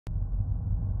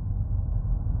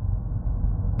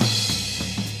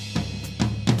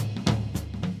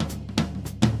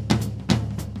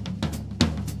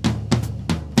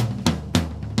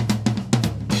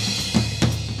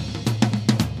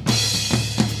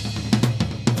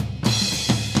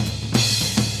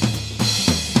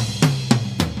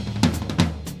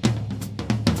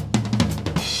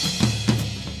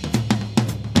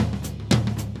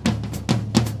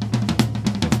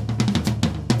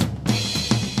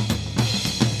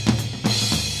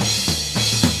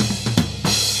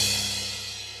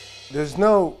there's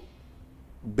no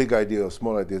big idea or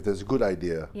small ideas. There's a good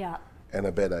idea Yeah. and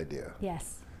a bad idea.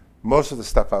 Yes. Most of the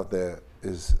stuff out there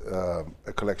is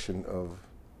a collection of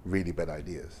really bad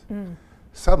ideas.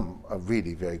 Some are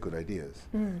really very good ideas.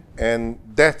 And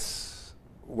that's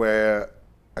where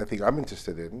I think I'm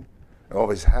interested in, and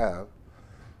always have,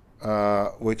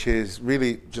 which is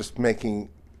really just making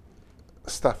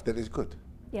stuff that is good.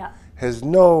 Yeah. Has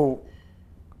no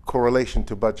correlation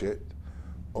to budget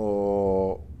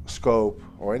or scope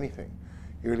or anything.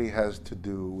 It really has to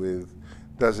do with,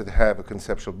 does it have a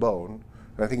conceptual bone?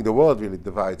 And I think the world really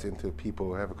divides into people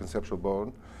who have a conceptual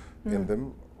bone in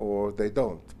them or they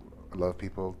don't. A lot of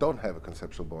people don't have a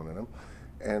conceptual bone in them.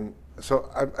 And so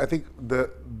I think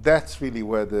that's really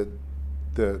where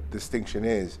the distinction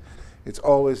is. It's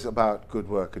always about good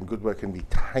work, and good work can be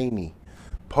tiny.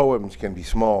 Poems can be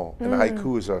small, and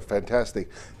haikus are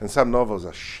fantastic, and some novels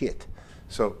are shit.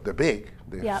 So they're big,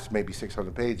 they're maybe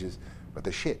 600 pages, but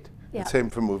they're shit. Yeah. And same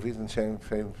for movies, and same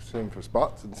for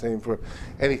spots, and same for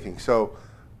anything. So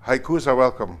haikus are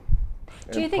welcome.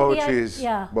 Do you and think poetry is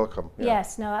welcome. Yeah.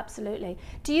 Yes, no, absolutely.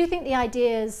 Do you think the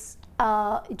ideas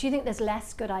do you think there's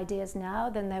less good ideas now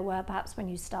than there were perhaps when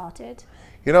you started?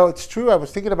 You know, it's true. I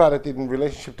was thinking about it in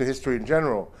relationship to history in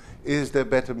general. Is there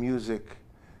better music?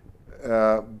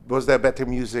 Was there better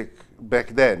music back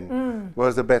then?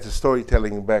 Was there better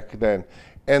storytelling back then?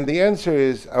 And the answer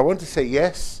is, I want to say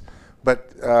yes,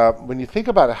 but when you think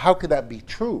about it, how could that be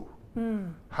true?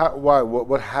 Why?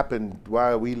 What happened? Why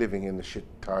are we living in a shit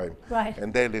time? Right.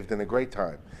 And they lived in a great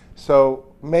time.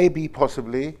 So maybe,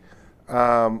 possibly,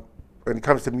 when it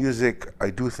comes to music, I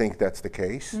do think that's the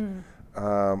case.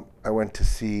 I went to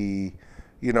see,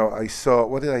 I saw,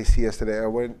 what did I see yesterday?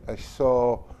 I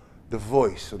saw The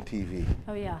Voice on TV.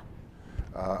 Oh yeah.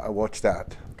 I watched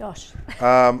that. Gosh.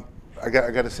 I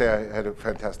got to say I had a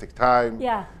fantastic time.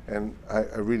 Yeah. And I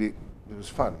really, it was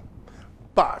fun.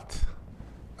 But,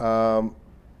 I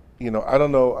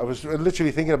don't know, I was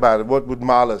literally thinking about it. What would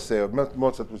Mahler say, or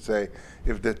Mozart would say,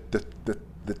 if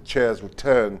the chairs would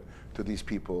turn to these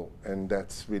people, and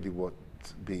that's really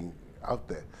what's being out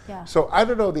there. Yeah. So I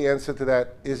don't know the answer to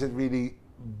that. Is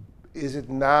it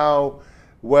now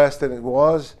worse than it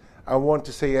was? I want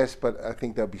to say yes, but I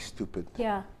think that'd be stupid.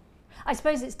 Yeah. I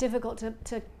suppose it's difficult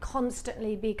to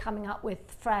constantly be coming up with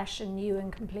fresh and new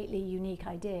and completely unique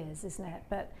ideas, isn't it?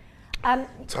 But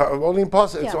it's only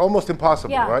impossible. It's almost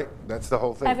impossible, right? That's the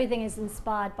whole thing. Everything is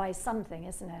inspired by something,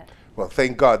 isn't it? Well,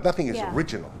 thank God, nothing is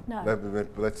original. No.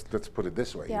 Let's put it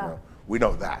this way. We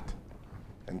know that,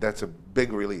 and that's a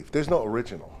big relief. There's no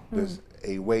original. There's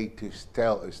a way to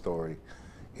tell a story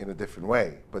in a different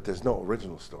way, but there's no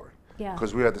original story. Yeah.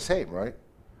 Because we are the same, right?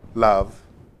 Love,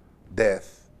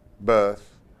 death,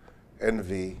 birth,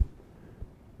 envy,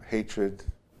 hatred,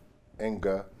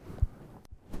 anger,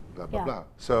 blah blah blah.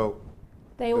 So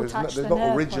they all touch there's the no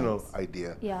nerve original points.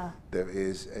 idea. Yeah. There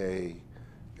is a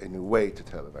new way to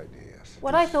tell an idea. Yes.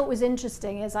 What I thought was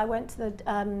interesting is I went to the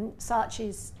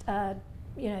Saatchi's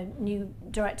new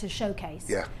director showcase.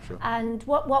 Yeah, sure. And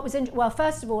what was well,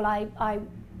 first of all,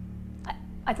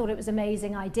 I thought it was an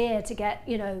amazing idea to get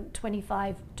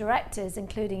 25 directors,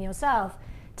 including yourself,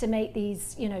 to make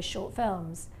these short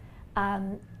films.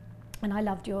 And I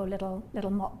loved your little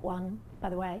mop one, by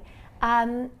the way.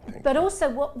 But also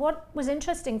what was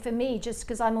interesting for me, just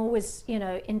because I'm always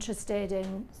interested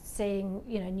in seeing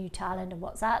new talent and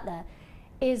what's out there,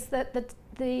 is that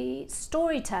the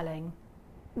storytelling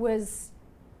was,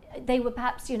 they were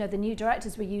perhaps the new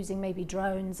directors were using maybe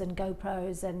drones and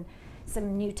GoPros and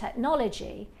some new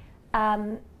technology,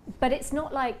 but it's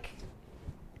not like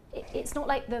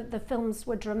the films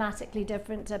were dramatically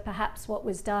different to perhaps what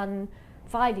was done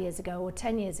 5 years ago or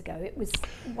 10 years ago. It was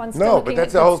one still no, but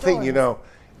that's the whole thing.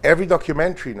 Every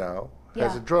documentary now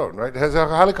has a drone, right? It has a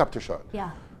helicopter shot.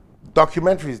 Yeah.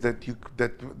 Documentaries that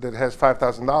has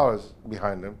 $5,000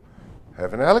 behind them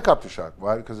have a helicopter shot.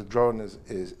 Why? Because the drone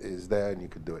is there and you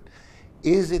could do it.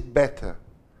 Is it better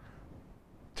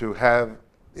to have?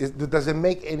 Does it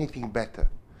make anything better?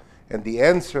 And the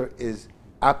answer is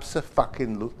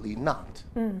abso-fucking-lutely not.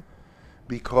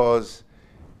 Because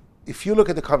if you look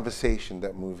at the conversation,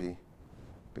 that movie,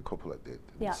 the Coppola did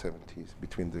in the 70s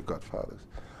between the Godfathers,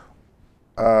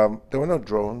 there were no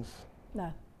drones.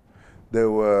 No. There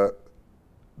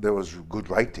was good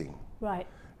writing. Right.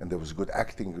 And there was good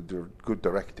acting, good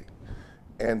directing.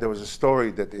 And there was a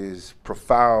story that is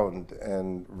profound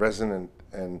and resonant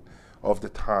and of the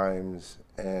times,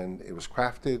 and it was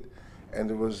crafted, and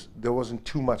there wasn't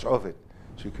too much of it,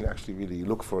 so you can actually really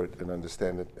look for it and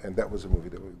understand it, and that was a movie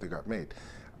that got made.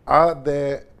 Are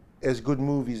there as good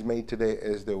movies made today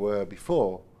as there were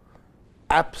before?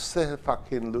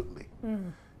 Absolutely.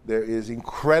 There is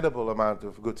incredible amount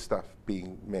of good stuff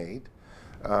being made.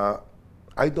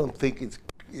 I don't think it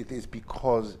is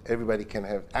because everybody can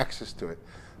have access to it.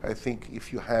 I think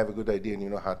if you have a good idea and you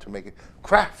know how to make it,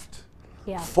 craft,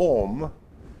 form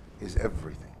is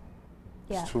everything.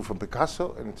 It's true for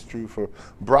Picasso, and it's true for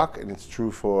Braque, and it's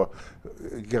true for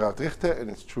Gerhard Richter, and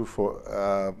it's true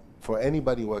for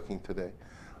anybody working today.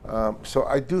 So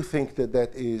I do think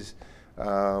that is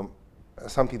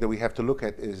something that we have to look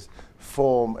at, is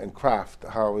form and craft.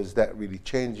 How is that really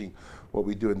changing what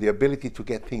we do? And the ability to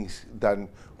get things done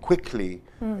quickly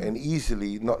and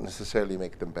easily, not necessarily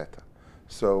make them better.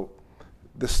 So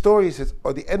the stories is,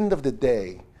 at the end of the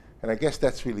day, and I guess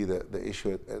that's really the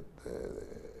issue that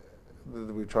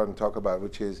we're trying to talk about,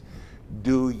 which is,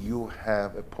 do you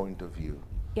have a point of view?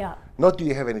 Yeah. Not do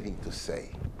you have anything to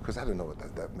say, because I don't know what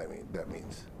that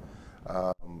means.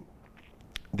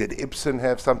 Did Ibsen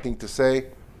have something to say?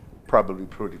 Probably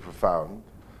pretty profound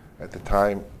at the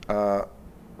time,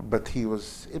 but he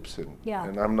was Ibsen,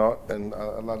 and I'm not, and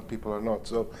a lot of people are not.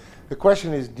 So the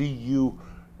question is, do you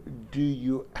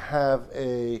have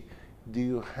a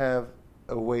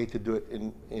way to do it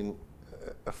in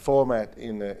a format,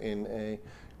 in a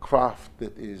craft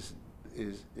that is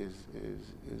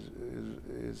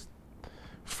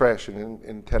fresh and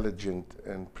intelligent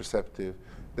and perceptive?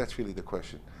 That's really the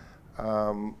question.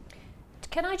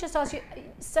 Can I just ask you,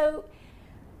 so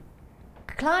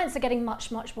clients are getting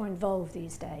much more involved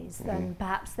these days than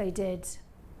perhaps they did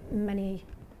many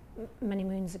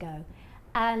moons ago,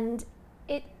 and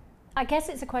I guess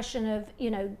it's a question of,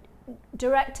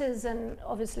 directors, and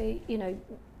obviously,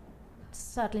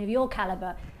 certainly of your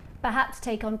caliber, perhaps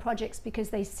take on projects because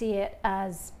they see it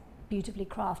as beautifully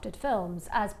crafted films,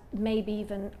 as maybe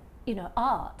even,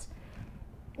 art.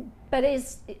 But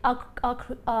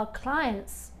are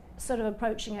clients sort of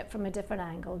approaching it from a different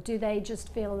angle? Do they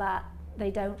just feel that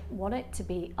they don't want it to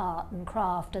be art and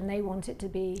craft, and they want it to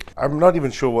be... I'm not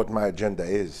even sure what my agenda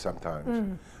is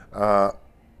sometimes. And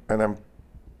I'm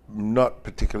not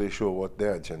particularly sure what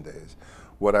their agenda is.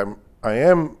 What I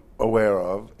am aware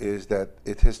of is that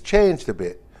it has changed a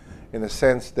bit, in a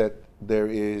sense that there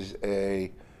is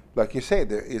like you say,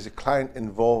 there is a client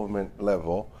involvement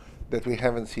level that we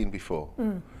haven't seen before.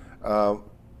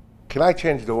 Can I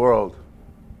change the world?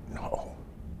 No,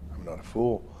 I'm not a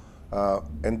fool.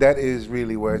 And that is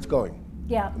really where it's going.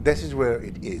 Yeah. This is where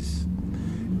it is.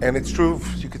 And it's true,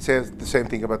 you could say the same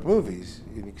thing about movies.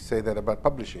 You could say that about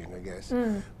publishing, I guess,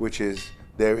 which is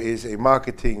there is a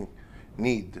marketing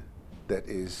need that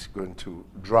is going to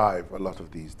drive a lot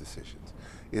of these decisions.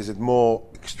 Is it more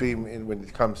extreme when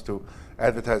it comes to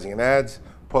advertising and ads?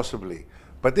 Possibly.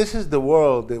 But this is the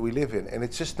world that we live in, and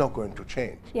it's just not going to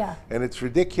change. Yeah. And it's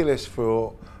ridiculous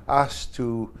for us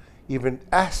to even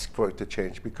ask for it to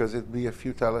change, because it'd be a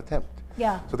futile attempt.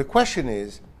 Yeah. So the question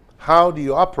is, how do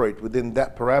you operate within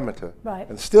that parameter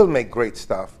and still make great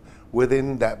stuff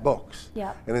within that box?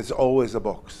 Yeah. And it's always a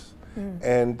box.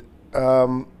 And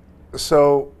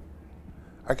so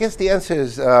I guess the answer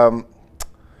is,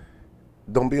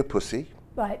 don't be a pussy.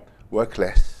 Right. Work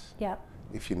less. Yeah.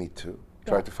 If you need to.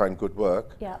 Try to find good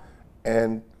work. Yeah.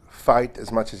 And fight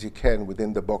as much as you can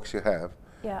within the box you have.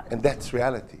 Yeah. And that's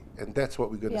reality. And that's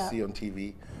what we're going to see on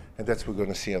TV. And that's what we're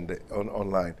going to see on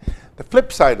online. The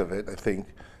flip side of it, I think,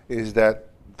 is that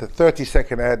the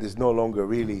 30-second ad is no longer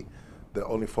really the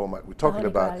only format we're talking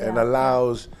about, and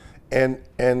allows, and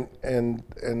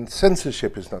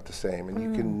censorship is not the same, and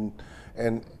you can,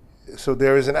 and so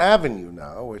there is an avenue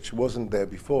now which wasn't there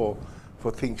before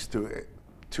for things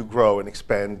to grow and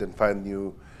expand and find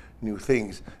new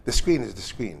things. The screen is the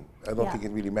screen. I don't think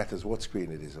it really matters what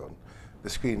screen it is on. The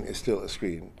screen is still a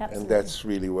screen, and that's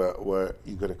really where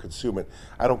you're going to consume it.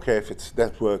 I don't care if it's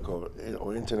network or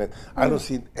internet. I don't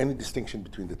see any distinction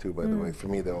between the two, by the way. For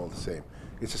me, they're all the same.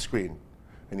 It's a screen,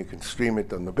 and you can stream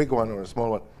it on the big one or a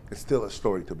small one. It's still a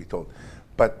story to be told.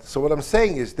 But so what I'm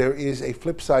saying is there is a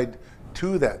flip side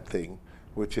to that thing,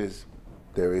 which is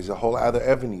there is a whole other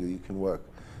avenue you can work.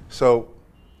 So,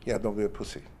 yeah, don't be a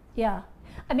pussy. Yeah.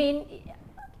 I mean,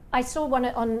 I saw one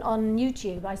on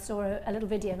YouTube. I saw a little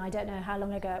video, and I don't know how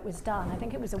long ago it was done. I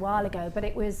think it was a while ago, but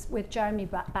it was with Jeremy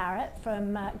Barrett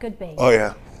from Goodby. Oh,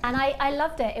 yeah. And I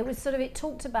loved it. It was sort of, it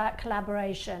talked about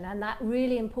collaboration and that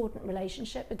really important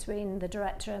relationship between the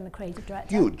director and the creative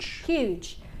director. Huge.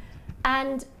 Huge.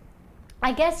 And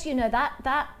I guess,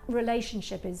 that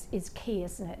relationship is key,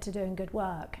 isn't it, to doing good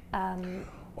work?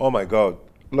 Oh, my God.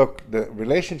 Look, the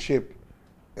relationship...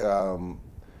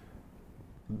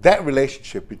 that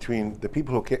relationship between the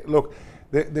people who care, look,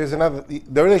 there's another.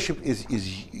 The relationship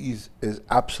is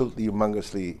absolutely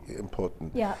humongously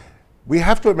important. Yeah. we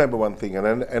have to remember one thing,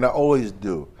 and I always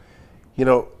do. You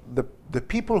know, the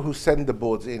people who send the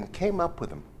boards in came up with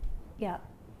them. Yeah.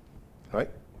 Right?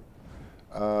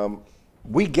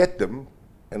 We get them,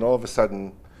 and all of a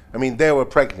sudden, I mean, they were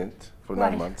pregnant for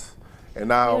 9 months, and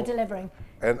now you're delivering.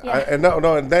 And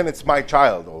and then it's my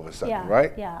child all of a sudden,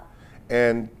 right? Yeah.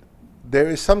 And there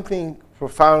is something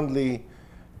profoundly.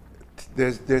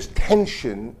 There's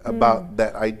tension about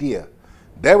that idea.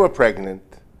 They were pregnant.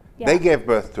 Yeah. They gave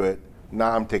birth to it.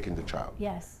 Now I'm taking the child.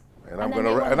 Yes. And I'm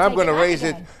going to raise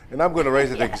it. And I'm going to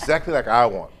raise it exactly like I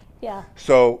want. Yeah.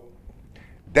 So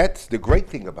that's the great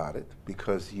thing about it,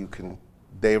 because you can.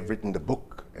 They've written the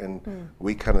book, and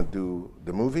we kind of do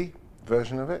the movie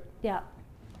version of it. Yeah.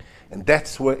 And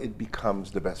that's where it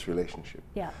becomes the best relationship.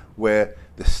 Yeah. Where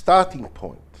the starting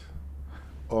point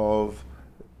of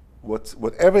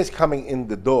whatever is coming in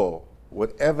the door,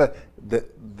 whatever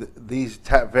these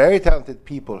very talented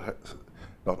people,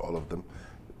 not all of them,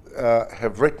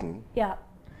 have written,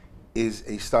 is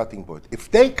a starting point.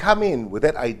 If they come in with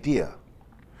that idea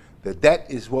that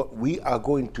is what we are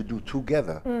going to do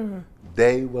together,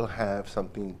 they will have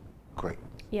something great.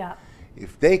 Yeah.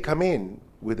 If they come in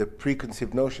with a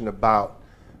preconceived notion about,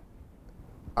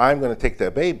 I'm going to take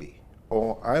their baby,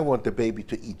 or I want the baby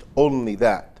to eat only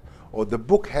that, or the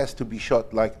book has to be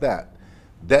shot like that,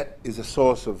 that is a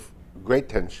source of great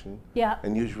tension,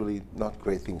 and usually not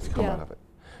great things come out of it.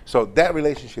 So that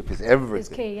relationship is everything. It's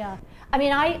key, yeah. I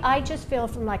mean, I just feel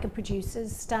from like a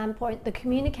producer's standpoint, the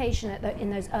communication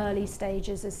in those early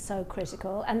stages is so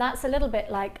critical. And that's a little bit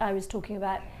like I was talking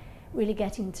about, really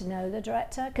getting to know the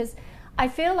director. Because I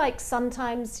feel like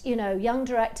sometimes, you know, young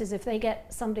directors, if they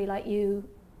get somebody like you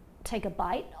take a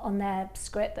bite on their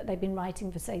script that they've been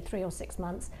writing for, say, 3 or 6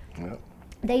 months,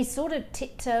 they sort of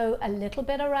tiptoe a little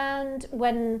bit around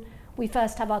when we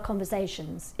first have our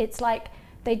conversations. It's like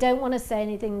they don't want to say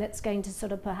anything that's going to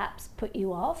sort of perhaps put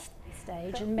you off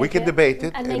stage. And we can debate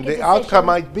it, and the outcome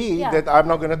might be that I'm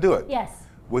not going to do it. Yes.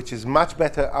 Which is much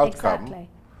better outcome. Exactly.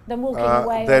 Than walking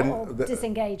away or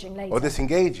disengaging later. Or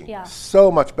disengaging. Yeah.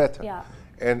 So much better. Yeah.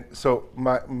 And so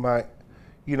my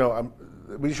you know,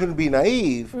 we shouldn't be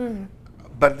naive,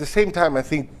 but at the same time, I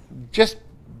think just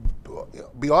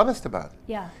be honest about it.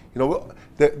 Yeah. You know,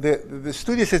 the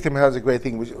studio system has a great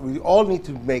thing, which we all need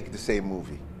to make the same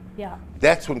movie. Yeah.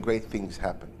 That's when great things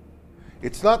happen.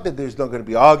 It's not that there's not going to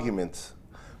be arguments,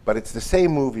 but it's the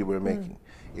same movie we're making.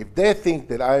 If they think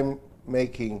that I'm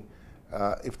making,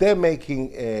 if they're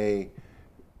making a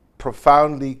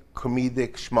profoundly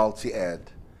comedic schmaltzy ad,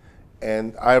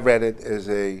 and I read it as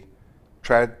a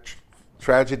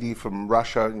tragedy from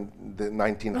Russia in the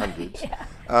 1900s,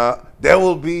 there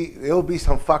will be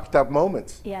some fucked up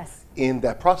moments in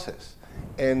that process.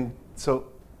 And so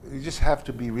you just have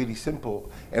to be really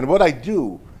simple. And what I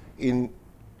do in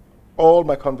all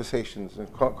my conversations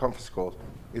and conference calls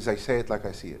is I say it like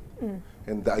I see it.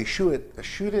 And I shoot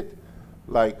it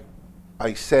like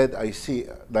I said I see,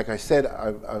 like I said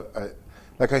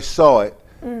like I saw it,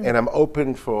 and I'm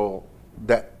open for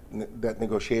that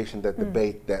negotiation, that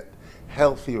debate, that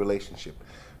healthy relationship.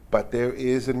 But there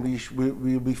is, and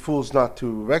we'll be fools not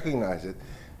to recognize it,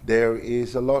 there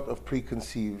is a lot of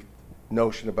preconceived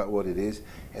notion about what it is,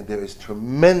 and there is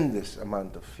tremendous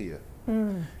amount of fear.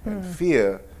 And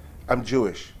fear, I'm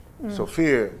Jewish, so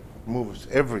fear moves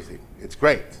everything. It's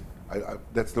great.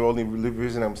 That's the only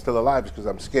reason I'm still alive, is because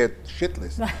I'm scared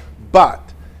shitless.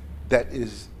 But that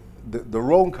is the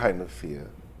wrong kind of fear,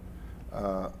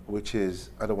 which is,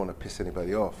 I don't want to piss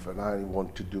anybody off, and I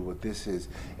want to do what this is,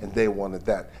 and they wanted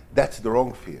that. That's the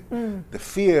wrong fear. The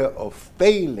fear of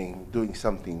failing doing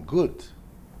something good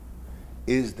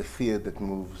is the fear that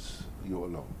moves you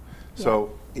along.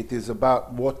 So it is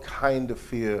about what kind of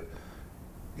fear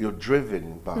you're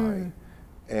driven by,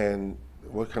 and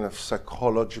what kind of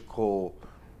psychological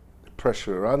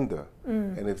pressure you're under.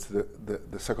 And if the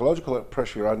psychological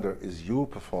pressure you're under is you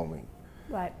performing,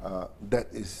 that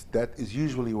is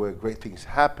usually where great things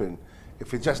happen.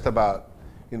 If it's just about,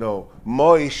 you know,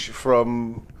 Moish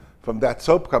from that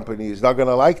soap company is not going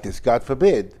to like this, God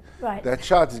forbid. That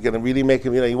shot is going to really make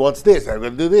him, you know, he wants this, I'm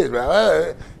going to do this.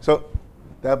 So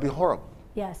that'd be horrible.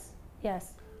 Yes,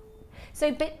 yes.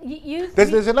 So, but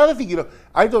there's another thing, you know,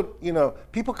 I don't, you know,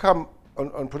 people come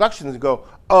on productions and go,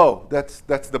 oh, that's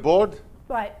the board?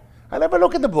 Right. I never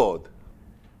look at the board.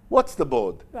 What's the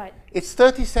board? Right. It's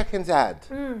 30 seconds ad.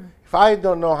 If I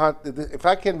don't know how, if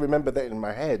I can remember that in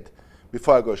my head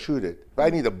before I go shoot it, if I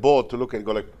need a board to look at and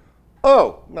go like,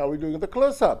 oh, now we're doing the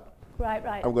close-up. Right,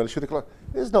 right. I'm going to shoot the close-up.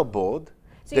 There's no board.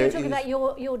 So you're talking about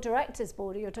your director's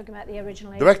board, or you're talking about the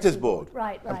original director's board.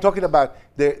 Right. I'm talking about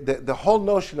the whole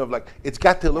notion of like, it's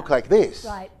got to look like this.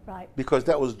 Right. Because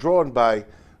that was drawn by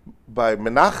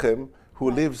Menachem,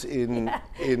 who lives in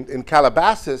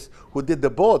Calabasas, who did the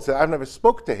boards. I've never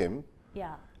spoke to him.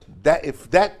 Yeah. That if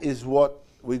that is what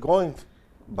we're going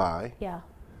by,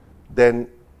 then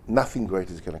nothing great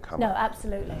is going to come. No, up.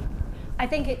 absolutely. I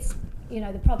think it's,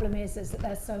 the problem is that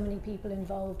there's so many people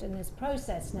involved in this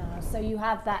process now. So you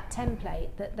have that template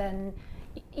that then,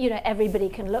 everybody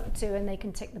can look to and they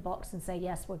can tick the box and say,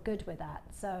 yes, we're good with that.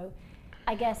 So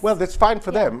I guess. Well, that's fine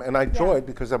for them, and I draw it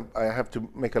because I have to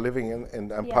make a living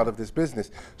and I'm part of this business.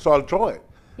 So I'll draw it.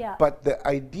 Yeah. But the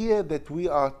idea that we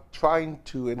are trying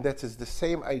to, and that is the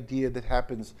same idea that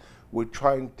happens,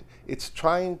 it's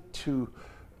trying to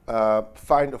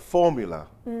find a formula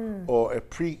or a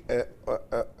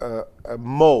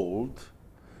mold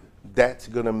that's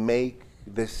going to make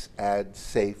this ad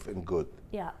safe and good.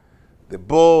 Yeah. The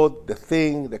board, the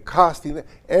thing, the casting,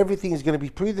 everything is going to be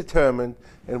predetermined,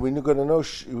 and we're going to know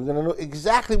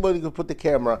exactly where they're going to put the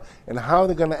camera and how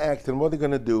they're going to act and what they're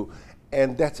going to do,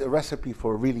 and that's a recipe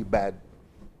for a really bad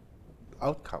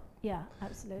outcome. Yeah,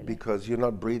 absolutely. Because you're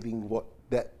not breathing what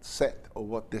that set or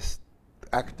what this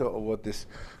actor or what this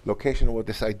location or what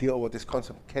this idea or what this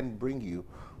concept can bring you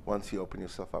once you open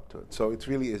yourself up to it. So it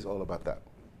really is all about that.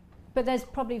 But there's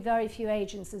probably very few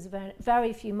agents, there's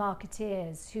very few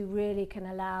marketeers who really can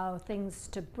allow things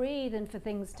to breathe and for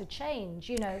things to change.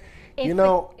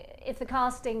 If the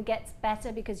casting gets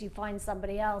better because you find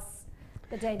somebody else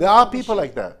the day there are people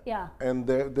like that. Yeah. And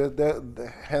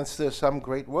hence there's some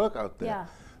great work out there. Yeah.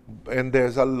 And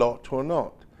there's a lot or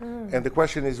not. And the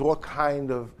question is, what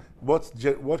kind of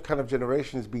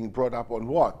generation is being brought up on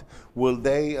what? Will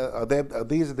these are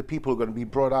the people who are going to be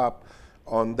brought up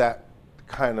on that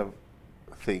kind of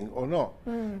thing or not?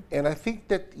 And I think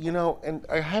that, and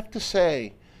I have to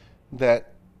say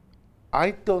that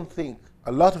I don't think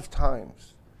a lot of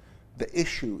times the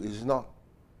issue is not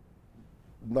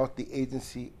the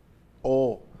agency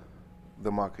or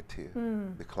the marketeer,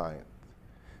 the client.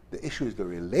 The issue is the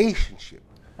relationship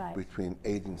between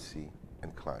agency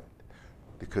and client.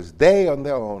 Because they on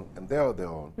their own, and they're on their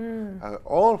own, are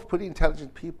all pretty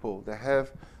intelligent people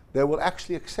that will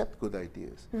actually accept good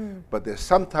ideas. But there's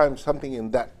sometimes something in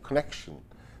that connection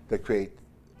that creates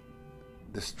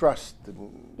distrust and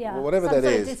whatever that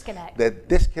is. Disconnect. That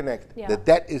disconnect,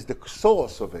 that is the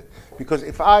source of it. Because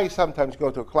if I sometimes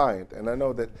go to a client and I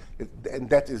know that, and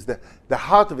that is the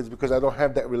heart of it, is because I don't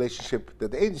have that relationship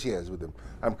that the agency has with them.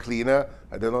 I'm cleaner,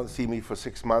 they don't see me for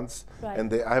 6 months,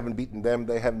 and I haven't beaten them,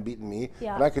 they haven't beaten me.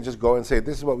 And I can just go and say,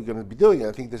 this is what we're going to be doing, and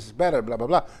I think this is better, blah, blah,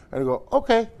 blah. And I go,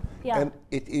 okay. And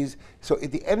it is, so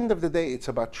at the end of the day, it's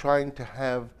about trying to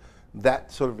have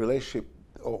that sort of relationship,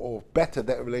 or better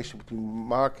that relationship between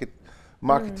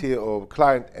marketeer or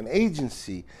client and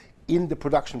agency in the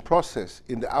production process,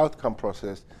 in the outcome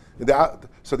process.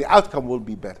 So the outcome will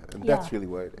be better, and that's really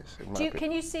where it is.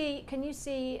 Can you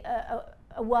see a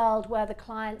world where the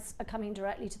clients are coming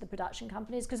directly to the production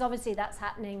companies? Because obviously that's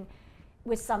happening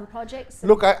with some projects.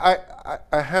 Look, I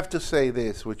have to say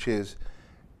this, which is,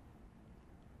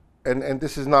 and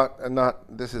this is not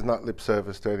lip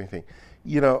service to anything,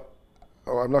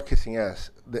 I'm not kissing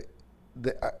ass.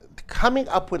 Coming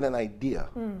up with an idea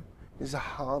is a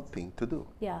hard thing to do.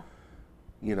 Yeah.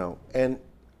 And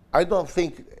I don't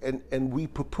think, and we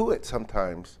poo-poo it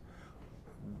sometimes,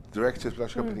 directors,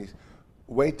 production companies,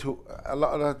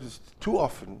 too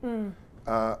often,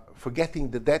 forgetting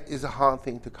that is a hard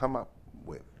thing to come up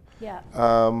with. Yeah.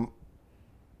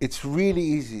 It's really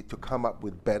easy to come up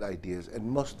with bad ideas, and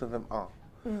most of them are.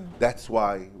 That's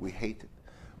why we hate it.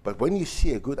 But when you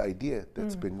see a good idea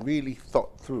that's been really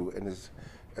thought through and is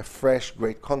a fresh,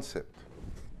 great concept,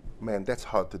 man, that's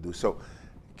hard to do. So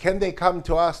can they come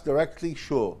to us directly?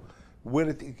 Sure. Will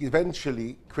it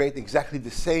eventually create exactly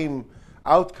the same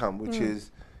outcome, which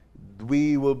is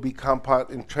we will become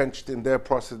entrenched in their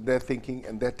process, their thinking,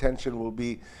 and their tension will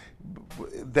be,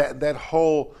 that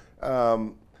whole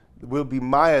will be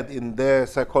mired in their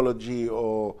psychology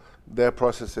or their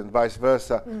process and vice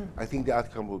versa. I think the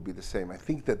outcome will be the same. I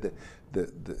think that the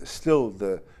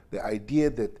idea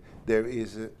that there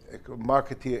is a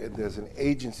marketeer and there's an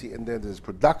agency and then there's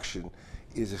production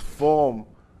is a form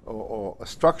or a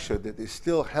structure that is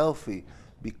still healthy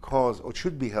because, or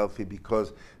should be healthy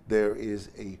because there is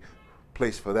a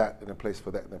place for that and a place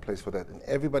for that and a place for that. And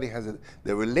everybody has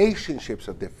the relationships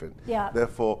are different. Yeah.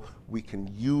 Therefore, we can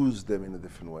use them in a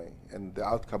different way and the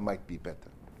outcome might be better.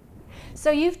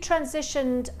 So you've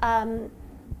transitioned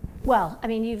Well, I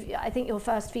mean, I think your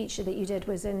first feature that you did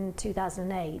was in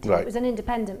 2008. Right. It was an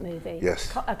independent movie,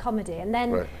 yes, a comedy, and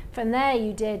then from there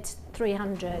you did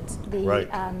 300, the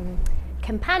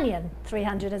companion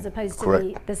 300, as opposed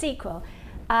to the sequel.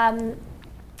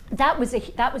 That was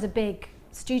a big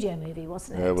studio movie,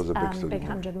 wasn't it? Yeah, it was a big studio big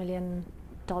 $100 million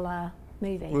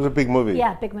movie. It was a big movie.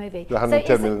 Yeah, big movie. The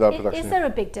 $110 million production. Is there a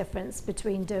big difference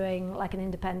between doing like an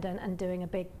independent and doing a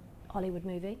big Hollywood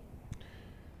movie?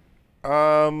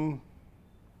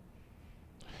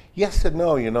 Yes and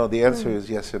no. You know, the answer is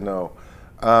yes and no.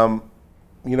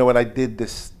 You know, when I did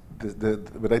this,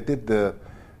 when I did the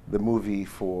movie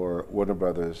for Warner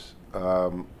Brothers,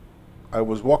 I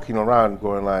was walking around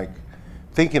going like,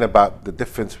 thinking about the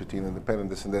difference between independent,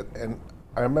 this and that, and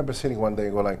I remember sitting one day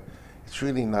and going like, it's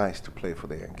really nice to play for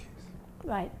the Yankees.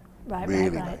 Right.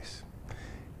 Really nice.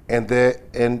 And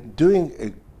doing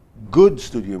a good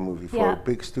studio movie for a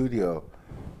big studio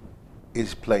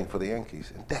is playing for the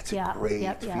Yankees, and that's a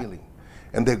great feeling.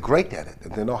 And they're great at it,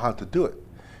 and they know how to do it.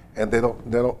 And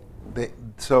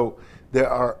so there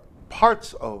are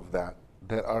parts of that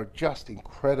are just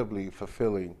incredibly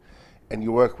fulfilling, and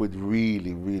you work with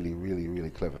really, really, really, really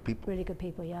clever people. Really good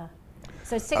people, yeah.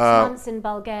 So 6 months in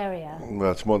Bulgaria.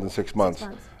 Well, it's more than 6 months. 6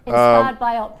 months. Inspired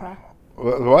by opera.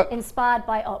 What? Inspired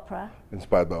by opera.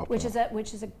 Inspired by opera. Which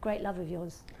is a great love of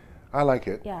yours. I like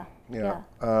it. Yeah.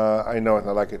 I know it.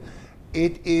 I like it.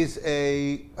 It is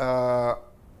a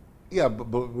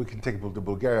but we can take the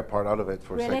Bulgaria part out of it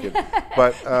for a second.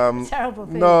 But terrible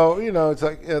food. No, you know, it's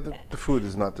like the food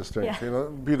is not the strength. You know,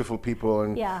 beautiful people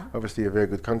and obviously a very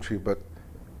good country, but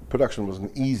production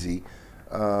wasn't easy,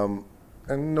 and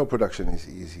no production is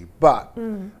easy. But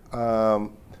you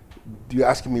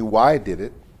asking me why I did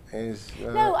it is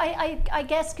no, I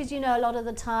guess because, you know, a lot of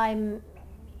the time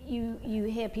you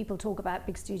hear people talk about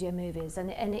big studio movies,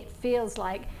 and it feels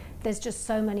like there's just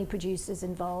so many producers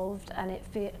involved, and it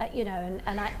you know,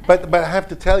 and I. But I have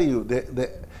to tell you, the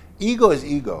ego is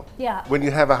ego. Yeah. When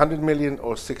you have $100 million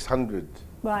or $600,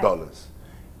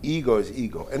 ego is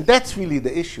ego, and that's really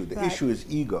the issue. The issue is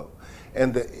ego,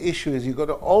 and the issue is you got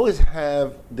to always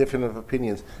have different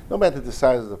opinions, no matter the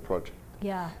size of the project.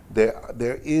 Yeah.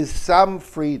 There is some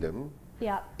freedom.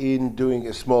 Yeah. In doing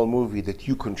a small movie that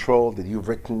you control, that you've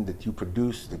written, that you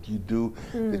produce, that you do,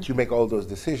 that you make all those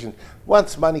decisions.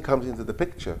 Once money comes into the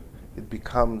picture, it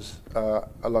becomes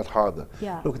a lot harder.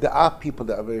 Yeah. Look, there are people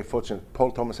that are very fortunate.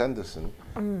 Paul Thomas Anderson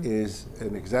is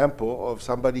an example of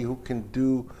somebody who can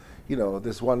do, you know,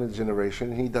 this one in a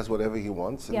generation. He does whatever he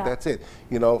wants, and that's it.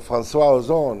 You know, Francois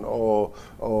Ozon or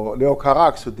Leo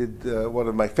Carax, who did one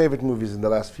of my favorite movies in the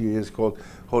last few years called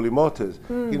Holy Motors.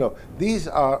 You know, these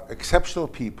are exceptional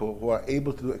people who are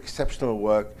able to do exceptional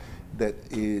work that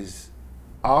is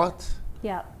art,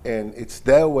 and it's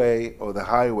their way or the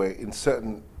highway in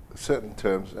certain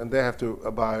terms, and they have to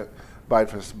abide by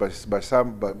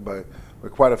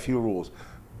quite a few rules.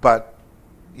 But,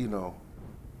 you know,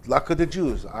 luck of the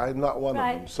Jews. I'm not one of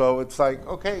them. So it's like,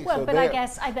 okay. Well, so but I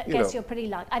guess you're pretty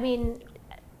lucky. I mean,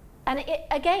 and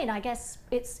again, I guess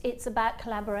it's about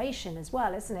collaboration as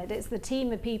well, isn't it? It's the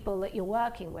team of people that you're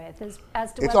working with.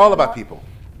 As to it's all about people.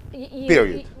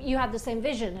 Period. You have the same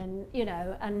vision, and you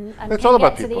know, and it's all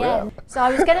about get to people, the end. So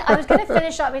I was gonna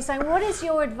finish up by saying, what is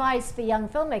your advice for young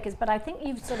filmmakers? But I think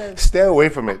you've sort of stay away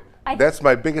from it. That's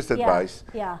my biggest advice.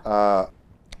 Yeah.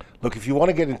 Look, if you want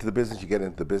to get into the business, you get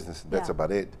into the business, and that's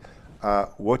about it.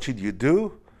 What should you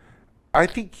do? I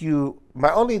think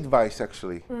my only advice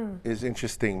actually is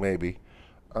interesting maybe,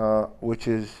 which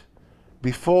is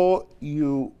before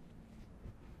you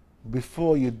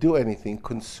do anything,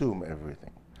 consume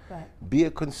everything. Right. Be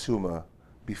a consumer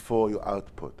before you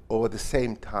output, or at the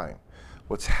same time.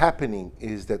 What's happening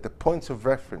is that the points of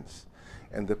reference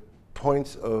and the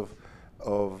points of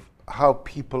how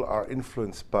people are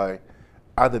influenced by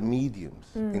other mediums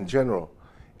in general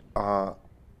are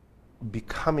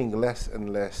becoming less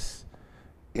and less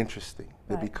interesting.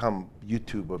 They become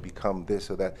YouTube or become this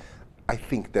or that. I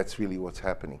think that's really what's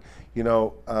happening. You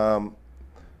know,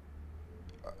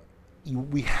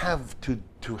 we have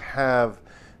to have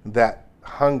that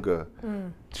hunger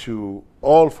to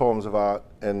all forms of art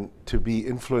and to be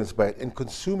influenced by it and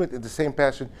consume it in the same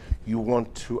passion you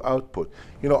want to output.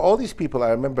 You know, all these people, I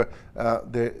remember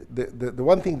the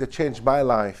one thing that changed my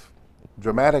life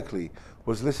dramatically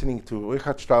was listening to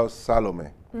Richard Strauss' Salome.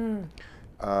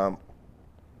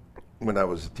 When I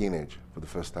was a teenager for the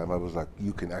first time, I was like,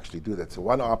 you can actually do that. So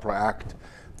one opera act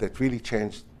that really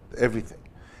changed everything.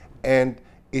 And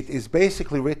it is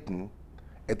basically written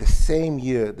at the same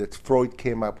year that Freud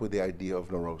came up with the idea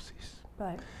of neuroses.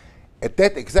 Right. At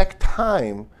that exact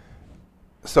time,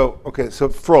 so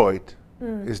Freud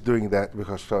is doing that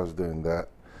because Charles doing that.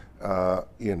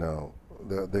 You know,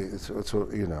 the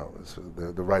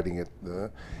writing it,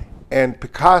 and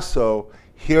Picasso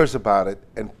hears about it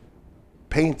and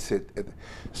paints it.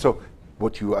 So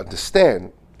what you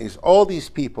understand is all these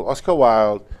people, Oscar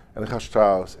Wilde and Richard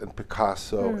Strauss and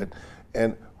Picasso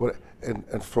and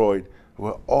Freud,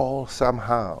 were all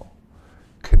somehow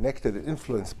connected and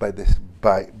influenced by this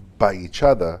by each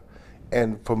other,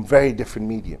 and from very different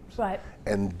mediums. Right.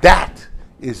 And that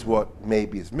is what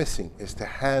maybe is missing, is to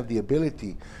have the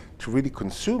ability to really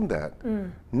consume that,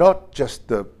 not just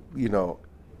the, you know,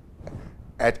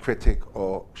 Ad Critic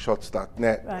or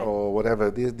Shots.net or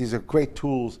whatever. These are great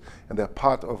tools and they're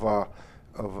part of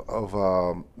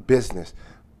our business,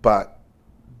 but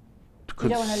to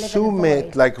consume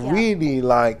it like really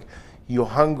like you're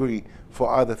hungry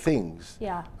for other things,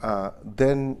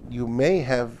 then you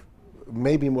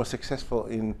may be more successful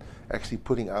in actually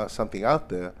putting out something out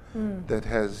there that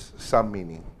has some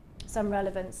meaning, some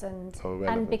relevance,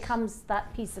 and becomes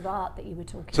that piece of art that you were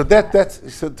talking about.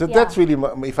 That's really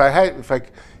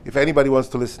if anybody wants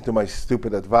to listen to my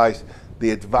stupid advice,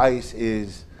 the advice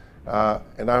is,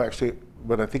 and I'm actually,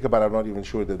 when I think about it, I'm not even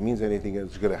sure that means anything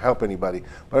that's going to help anybody,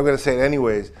 but I'm going to say it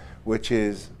anyways, which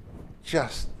is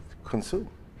just consume.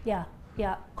 Yeah.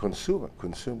 Consume.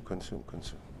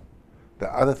 There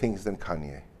are other things than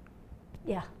Kanye.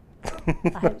 Yeah,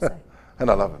 I hope so.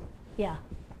 And I love him. Yeah.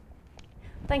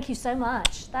 Thank you so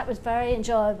much. That was very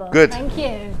enjoyable. Good. Thank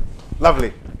you.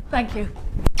 Lovely. Thank you.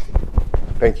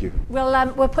 Thank you.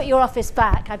 We'll put your office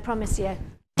back, I promise you.